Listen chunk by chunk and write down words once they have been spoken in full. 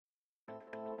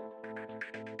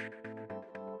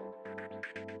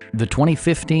The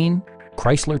 2015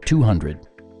 Chrysler 200.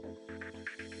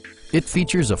 It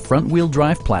features a front-wheel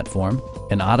drive platform,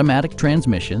 an automatic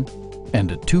transmission,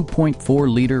 and a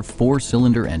 2.4-liter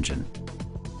four-cylinder engine.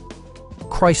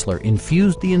 Chrysler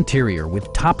infused the interior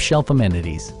with top-shelf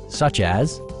amenities such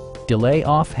as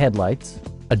delay-off headlights,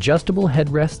 adjustable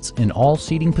headrests in all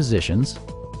seating positions,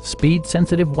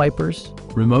 speed-sensitive wipers,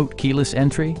 remote keyless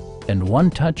entry, and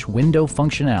one-touch window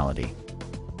functionality.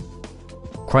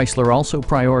 Chrysler also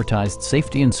prioritized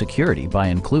safety and security by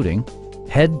including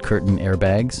head curtain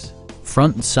airbags,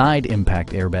 front and side impact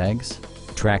airbags,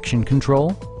 traction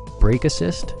control, brake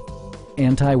assist,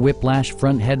 anti-whiplash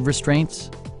front head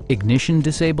restraints, ignition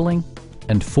disabling,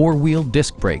 and four-wheel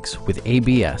disc brakes with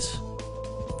ABS.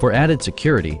 For added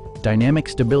security, dynamic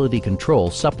stability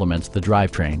control supplements the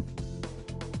drivetrain.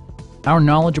 Our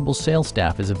knowledgeable sales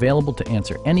staff is available to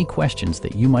answer any questions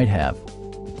that you might have.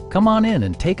 Come on in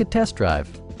and take a test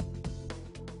drive.